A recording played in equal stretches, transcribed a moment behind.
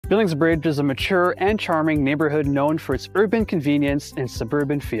Billings Bridge is a mature and charming neighborhood known for its urban convenience and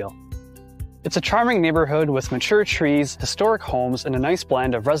suburban feel. It's a charming neighborhood with mature trees, historic homes, and a nice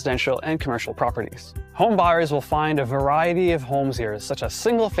blend of residential and commercial properties. Home buyers will find a variety of homes here, such as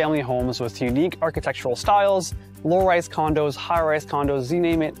single-family homes with unique architectural styles, low-rise condos, high-rise condos, you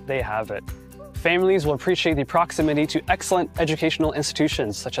name it, they have it. Families will appreciate the proximity to excellent educational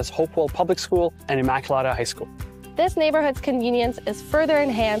institutions such as Hopewell Public School and Immaculata High School. This neighborhood's convenience is further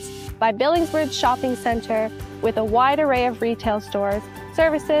enhanced by Billings Bridge Shopping Center with a wide array of retail stores,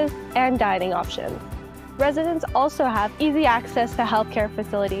 services, and dining options. Residents also have easy access to healthcare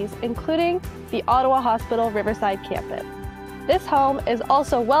facilities, including the Ottawa Hospital Riverside campus. This home is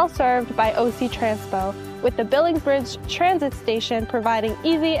also well served by OC Transpo, with the Billings Bridge Transit Station providing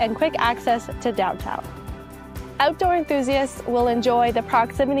easy and quick access to downtown. Outdoor enthusiasts will enjoy the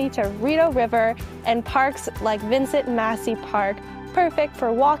proximity to Rideau River and parks like Vincent Massey Park, perfect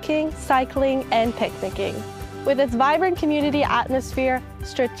for walking, cycling, and picnicking. With its vibrant community atmosphere,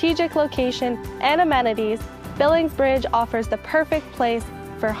 strategic location, and amenities, Billings Bridge offers the perfect place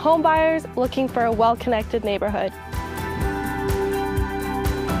for homebuyers looking for a well-connected neighborhood.